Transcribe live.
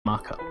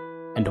Mako,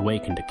 and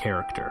awakened a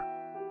character.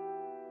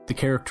 The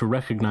character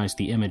recognized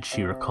the image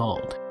she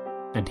recalled,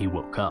 and he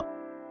woke up.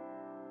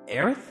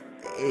 Aerith?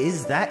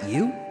 Is that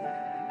you?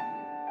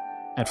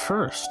 At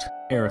first,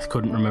 Aerith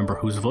couldn't remember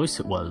whose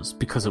voice it was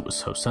because it was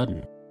so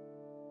sudden.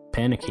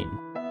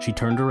 Panicking, she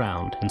turned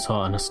around and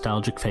saw a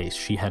nostalgic face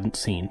she hadn't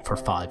seen for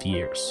 5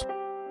 years.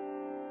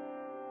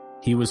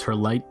 He was her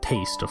light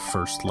taste of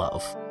first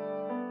love.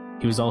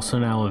 He was also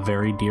now a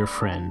very dear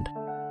friend.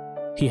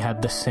 He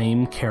had the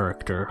same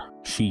character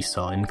she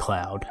saw in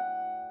Cloud.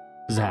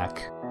 Zack,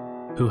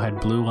 who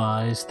had blue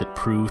eyes that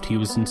proved he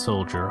was in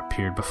Soldier,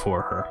 appeared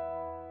before her.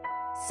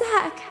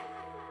 Zack!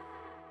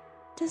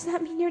 Does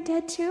that mean you're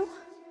dead too?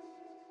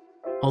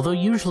 Although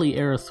usually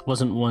Aerith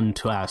wasn't one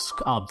to ask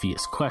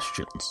obvious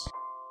questions,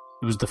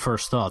 it was the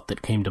first thought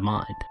that came to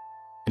mind,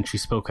 and she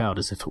spoke out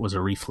as if it was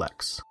a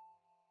reflex.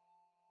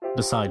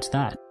 Besides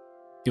that,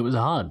 it was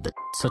odd that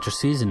such a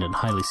seasoned and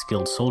highly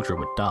skilled soldier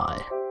would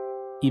die,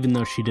 even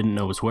though she didn't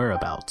know his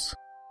whereabouts.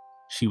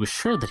 She was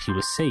sure that he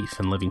was safe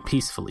and living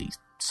peacefully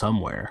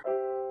somewhere.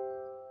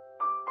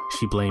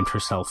 She blamed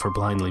herself for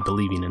blindly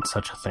believing in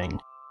such a thing.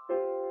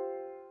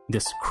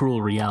 This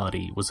cruel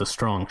reality was a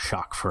strong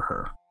shock for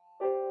her.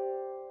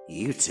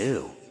 You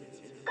too?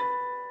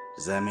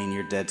 Does that mean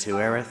you're dead too,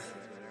 Aerith?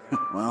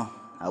 Well,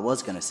 I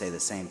was gonna say the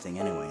same thing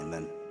anyway, and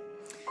then...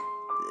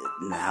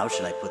 how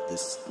should I put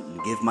this?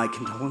 Give my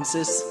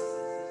condolences?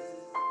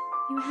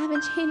 You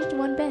haven't changed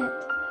one bit.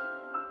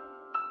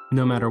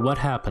 No matter what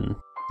happened,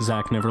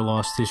 Zack never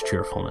lost his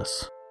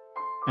cheerfulness.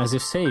 As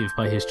if saved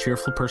by his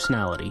cheerful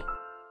personality,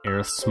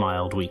 Aerith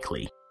smiled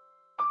weakly.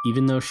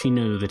 Even though she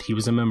knew that he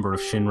was a member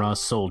of Shinra's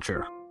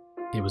Soldier,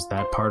 it was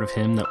that part of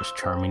him that was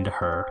charming to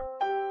her.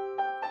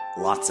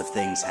 Lots of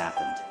things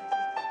happened.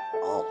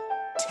 All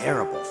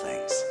terrible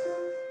things.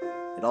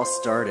 It all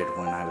started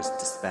when I was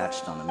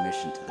dispatched on a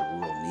mission to the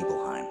rural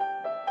Nibelheim.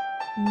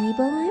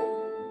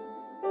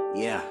 Nibelheim?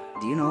 Yeah,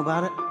 do you know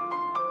about it?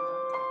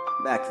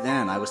 Back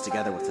then, I was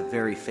together with a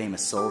very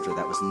famous soldier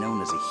that was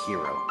known as a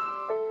hero.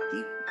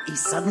 He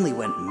suddenly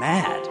went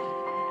mad.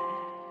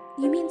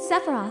 You mean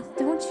Sephiroth,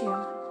 don't you?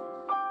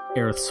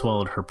 Aerith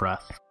swallowed her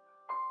breath.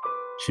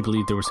 She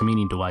believed there was a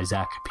meaning to why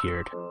Zack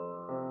appeared.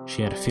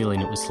 She had a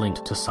feeling it was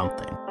linked to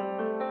something.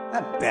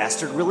 That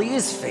bastard really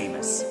is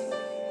famous.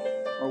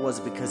 Or was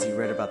it because he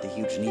read about the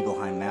huge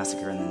Nibelheim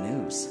massacre in the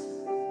news?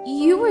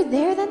 You were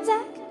there then,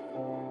 Zack?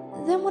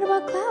 Then what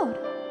about Cloud?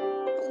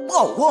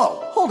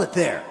 Whoa, hold it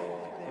there.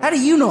 How do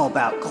you know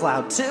about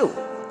Cloud too?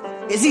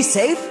 Is he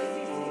safe?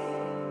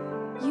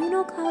 You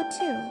know Cloud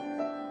too.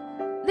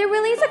 There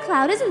really is a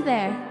Cloud, isn't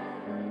there?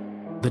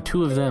 The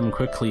two of them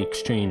quickly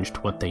exchanged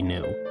what they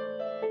knew.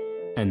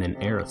 And then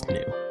Aerith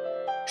knew.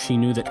 She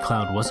knew that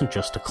Cloud wasn't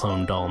just a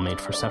clone doll made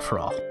for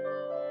Sephiroth.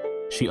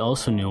 She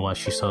also knew why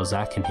she saw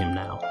Zack in him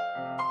now.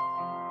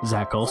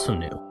 Zack also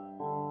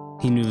knew.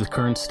 He knew the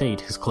current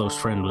state his close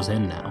friend was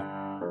in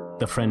now.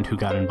 The friend who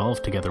got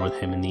involved together with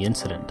him in the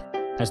incident,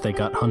 as they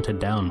got hunted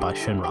down by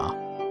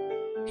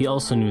Shinra. He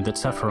also knew that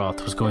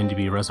Sephiroth was going to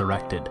be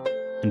resurrected,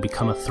 and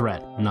become a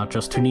threat not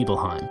just to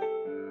Nibelheim,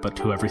 but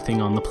to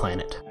everything on the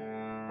planet.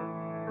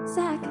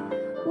 Zack,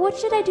 what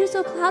should I do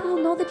so Cloud will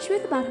know the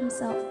truth about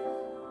himself?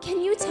 Can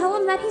you tell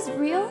him that he's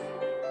real?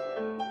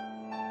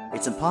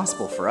 It's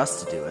impossible for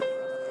us to do it.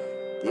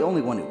 The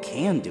only one who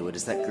can do it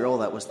is that girl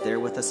that was there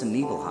with us in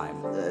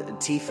Nibelheim,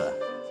 Tifa.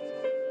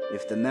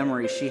 If the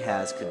memory she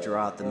has could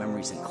draw out the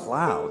memories in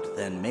Cloud,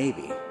 then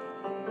maybe.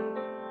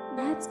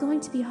 That's going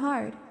to be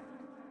hard.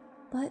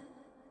 But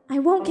I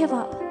won't give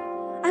up.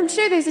 I'm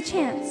sure there's a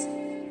chance.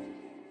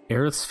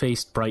 Aerith's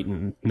face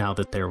brightened now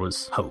that there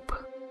was hope.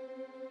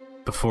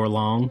 Before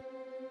long,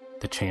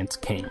 the chance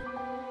came.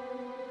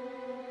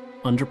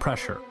 Under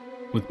pressure,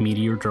 with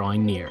Meteor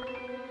drawing near,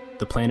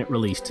 the planet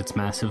released its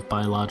massive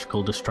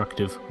biological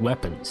destructive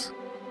weapons,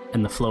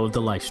 and the flow of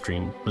the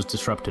lifestream was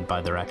disrupted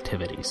by their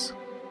activities.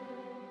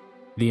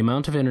 The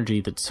amount of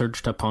energy that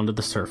surged up onto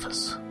the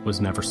surface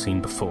was never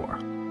seen before.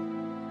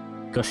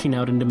 Gushing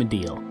out into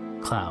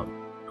Mediel, Cloud,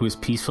 who was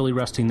peacefully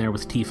resting there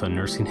with Tifa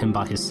nursing him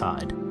by his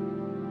side.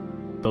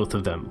 Both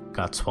of them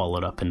got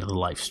swallowed up into the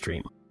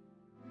lifestream.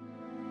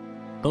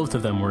 Both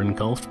of them were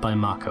engulfed by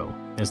Mako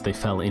as they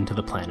fell into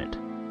the planet.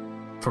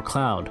 For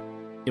Cloud,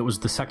 it was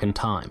the second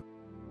time,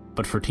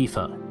 but for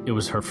Tifa, it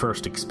was her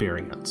first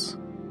experience.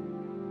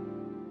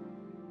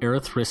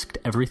 Aerith risked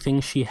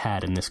everything she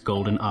had in this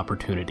golden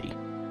opportunity.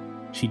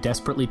 She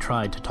desperately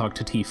tried to talk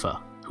to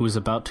Tifa, who was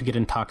about to get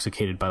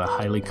intoxicated by the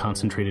highly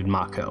concentrated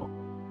Mako.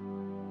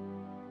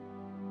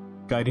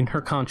 Guiding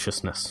her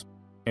consciousness,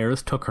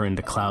 Aerith took her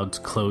into Cloud's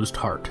closed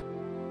heart.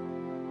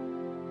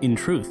 In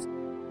truth,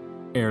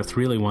 Aerith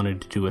really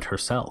wanted to do it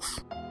herself,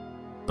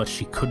 but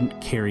she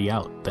couldn't carry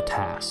out the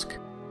task.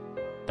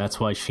 That's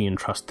why she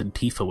entrusted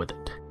Tifa with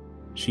it.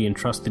 She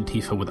entrusted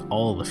Tifa with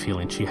all the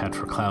feeling she had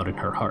for Cloud in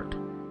her heart.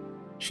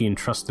 She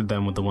entrusted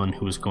them with the one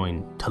who was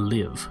going to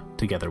live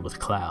together with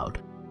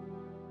Cloud.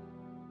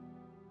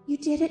 You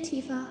did it,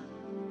 Tifa.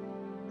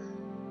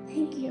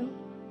 Thank you.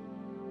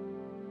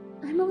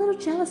 I'm a little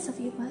jealous of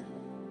you, but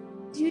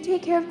do you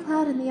take care of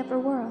Cloud in the upper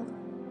world?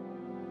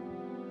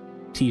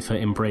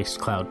 Tifa embraced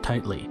Cloud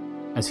tightly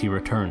as he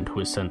returned to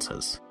his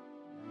senses.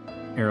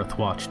 Aerith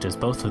watched as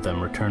both of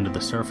them returned to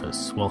the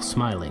surface while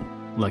smiling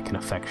like an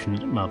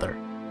affectionate mother.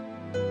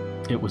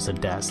 It was a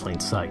dazzling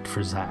sight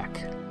for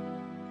Zack.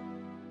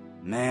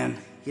 Man,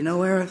 you know,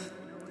 Aerith,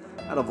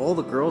 out of all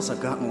the girls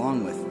I've gotten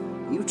along with,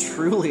 you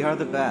truly are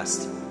the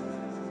best.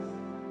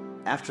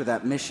 After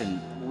that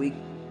mission, we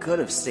could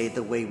have stayed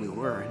the way we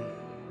were and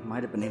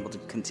might have been able to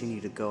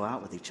continue to go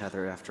out with each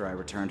other after I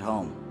returned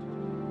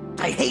home.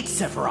 I hate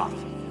Sephiroth,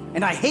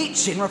 and I hate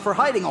Shinra for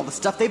hiding all the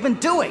stuff they've been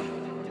doing!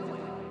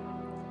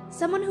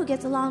 Someone who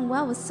gets along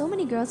well with so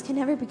many girls can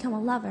never become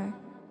a lover.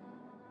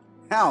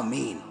 How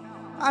mean.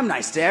 I'm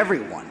nice to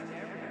everyone.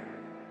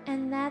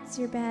 And that's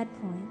your bad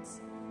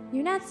points.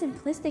 You're not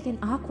simplistic and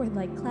awkward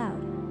like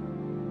Cloud.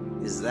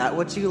 Is that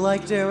what you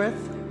liked,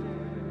 Aerith?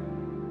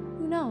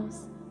 Who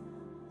knows?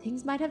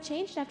 Things might have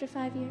changed after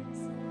 5 years.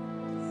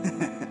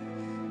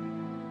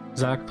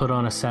 Zack put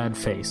on a sad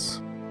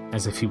face,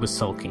 as if he was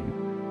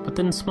sulking, but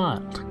then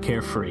smiled,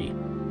 carefree.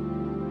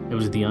 It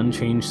was the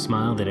unchanged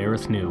smile that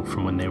Aerith knew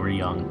from when they were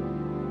young.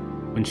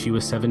 When she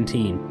was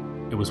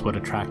 17, it was what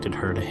attracted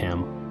her to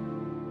him.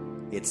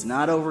 It's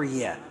not over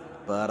yet,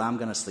 but I'm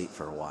gonna sleep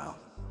for a while.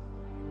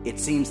 It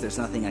seems there's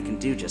nothing I can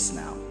do just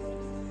now.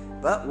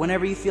 But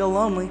whenever you feel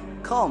lonely,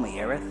 call me,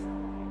 Aerith.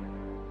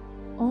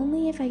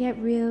 Only if I get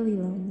really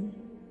lonely.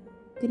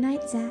 Good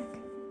night, Zack.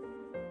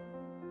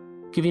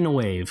 Giving a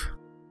wave,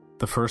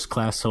 the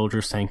first-class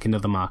soldier sank into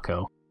the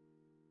Mako.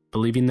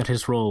 Believing that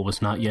his role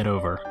was not yet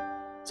over,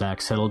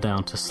 Zack settled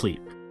down to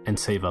sleep and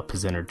save up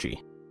his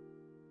energy.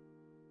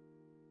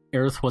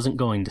 Aerith wasn't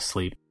going to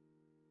sleep.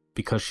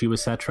 Because she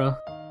was Cetra,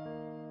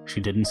 she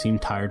didn't seem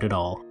tired at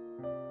all.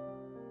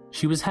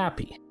 She was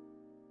happy.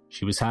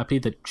 She was happy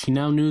that she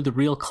now knew the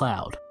real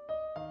Cloud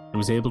and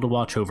was able to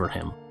watch over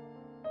him,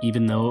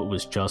 even though it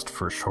was just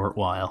for a short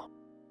while.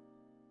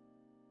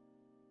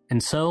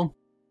 And so,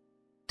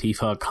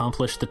 Tifa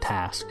accomplished the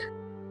task.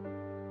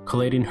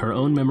 Collating her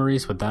own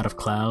memories with that of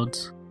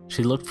Cloud's,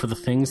 she looked for the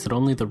things that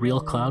only the real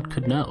Cloud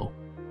could know.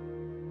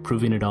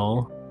 Proving it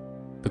all,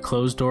 the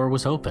closed door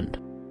was opened.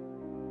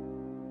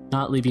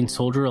 Not leaving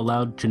Soldier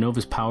allowed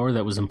Jenova's power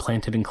that was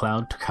implanted in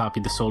Cloud to copy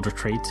the soldier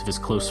traits of his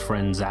close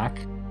friend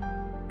Zack.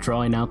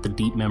 Drawing out the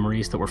deep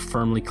memories that were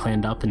firmly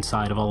clammed up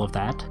inside of all of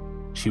that,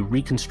 she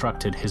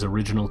reconstructed his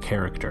original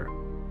character,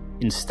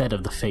 instead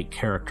of the fake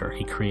character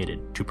he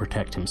created to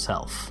protect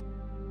himself.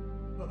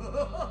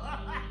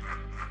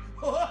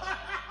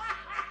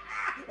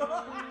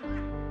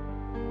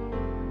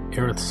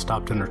 Aerith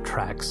stopped in her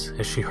tracks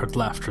as she heard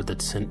laughter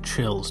that sent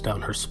chills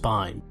down her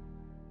spine.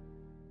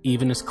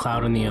 Even as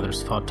Cloud and the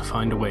others fought to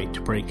find a way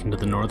to break into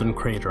the northern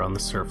crater on the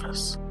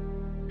surface,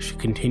 she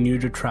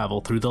continued to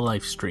travel through the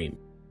life stream,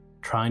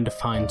 trying to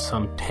find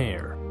some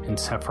tear in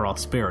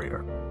Sephiroth's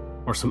barrier,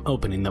 or some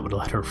opening that would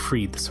let her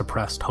free the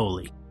suppressed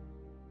Holy.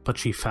 But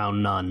she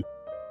found none.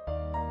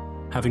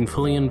 Having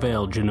fully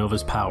unveiled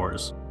Jenova's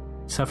powers,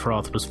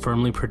 Sephiroth was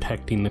firmly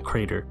protecting the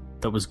crater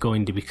that was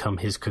going to become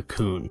his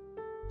cocoon,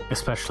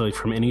 especially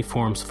from any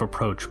forms of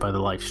approach by the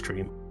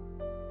lifestream.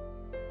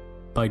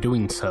 By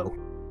doing so,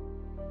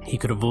 he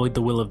could avoid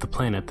the will of the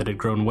planet that had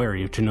grown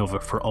wary of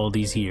Jenova for all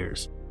these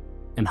years,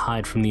 and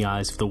hide from the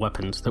eyes of the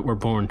weapons that were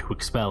born to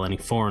expel any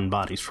foreign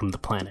bodies from the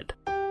planet.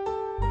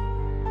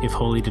 If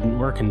Holy didn't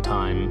work in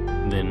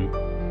time, then,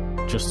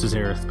 just as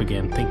Aerith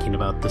began thinking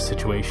about the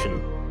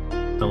situation,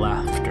 the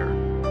laughter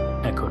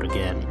echoed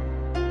again.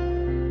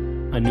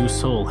 A new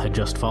soul had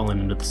just fallen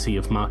into the Sea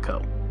of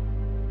Mako.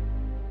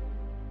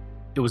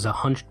 It was a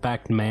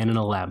hunchbacked man in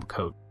a lab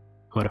coat,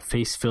 who had a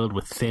face filled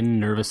with thin,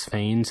 nervous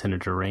veins and a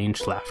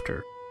deranged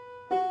laughter.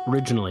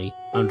 Originally,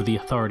 under the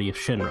authority of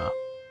Shinra,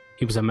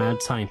 he was a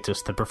mad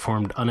scientist that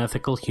performed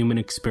unethical human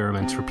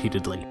experiments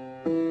repeatedly.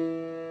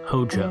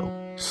 Hojo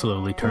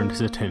slowly turned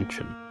his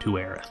attention to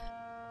Aerith.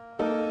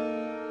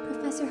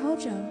 Professor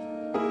Hojo.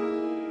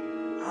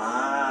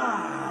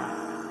 Ah,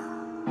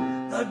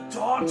 the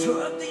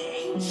daughter of the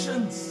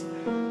ancients.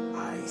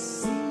 I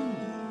see.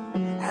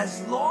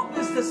 As long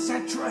as the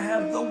Cetra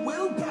have the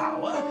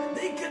willpower,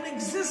 they can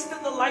exist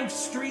in the life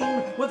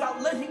stream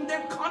without letting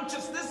their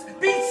consciousness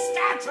be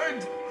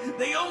scattered.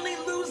 They only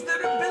lose their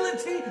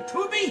ability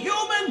to be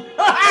human.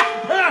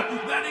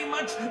 Very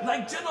much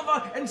like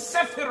Jenova and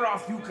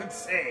Sephiroth, you could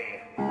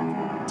say.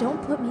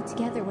 Don't put me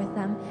together with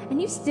them,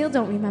 and you still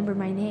don't remember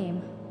my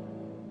name.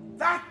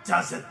 That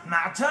doesn't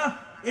matter.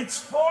 It's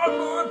far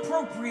more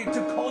appropriate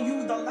to call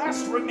you the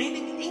last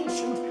remaining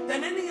ancient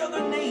than any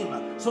other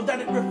name, so that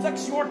it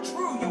reflects your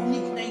true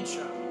unique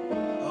nature.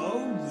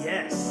 Oh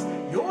yes,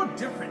 your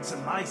difference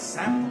in my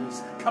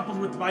samples, coupled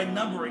with my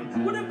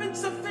numbering, would have been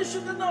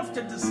sufficient enough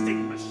to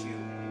distinguish you.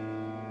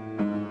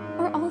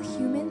 Are all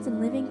humans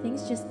and living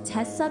things just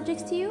test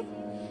subjects to you?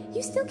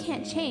 You still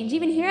can't change,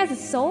 even here as a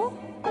soul?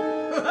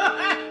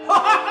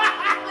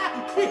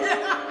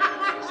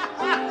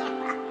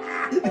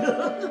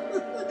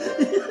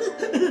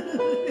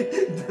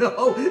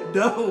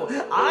 No,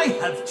 I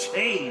have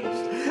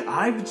changed.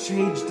 I've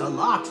changed a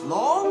lot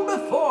long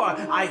before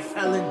I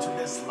fell into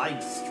this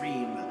life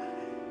stream.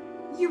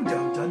 You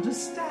don't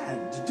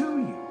understand, do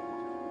you?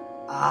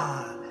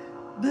 Ah,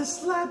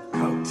 this lab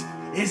coat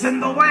is in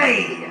the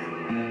way!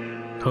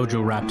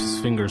 Hojo wrapped his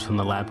fingers on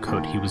the lab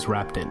coat he was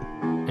wrapped in,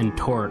 and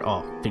tore it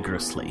off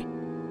vigorously.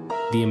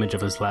 The image of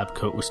his lab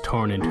coat was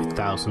torn into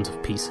thousands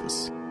of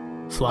pieces,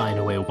 flying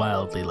away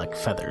wildly like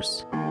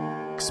feathers,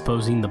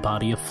 exposing the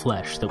body of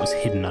flesh that was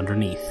hidden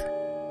underneath.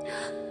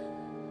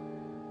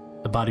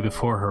 The body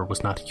before her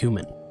was not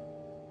human,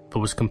 but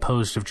was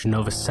composed of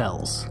Genova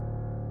cells,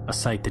 a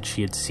sight that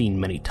she had seen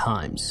many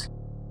times.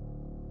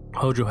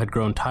 Hojo had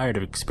grown tired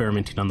of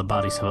experimenting on the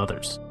bodies of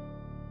others,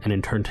 and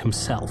had turned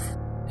himself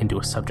into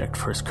a subject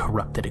for his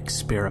corrupted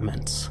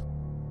experiments.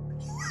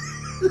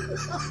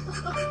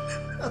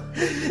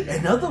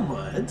 In other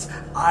words,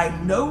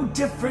 I'm no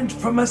different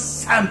from a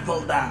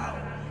sample now.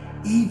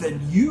 Even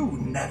you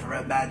never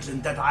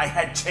imagined that I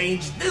had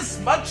changed this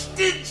much,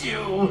 did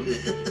you?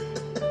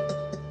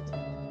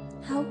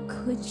 How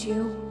could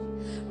you?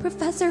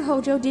 Professor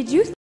Hojo, did you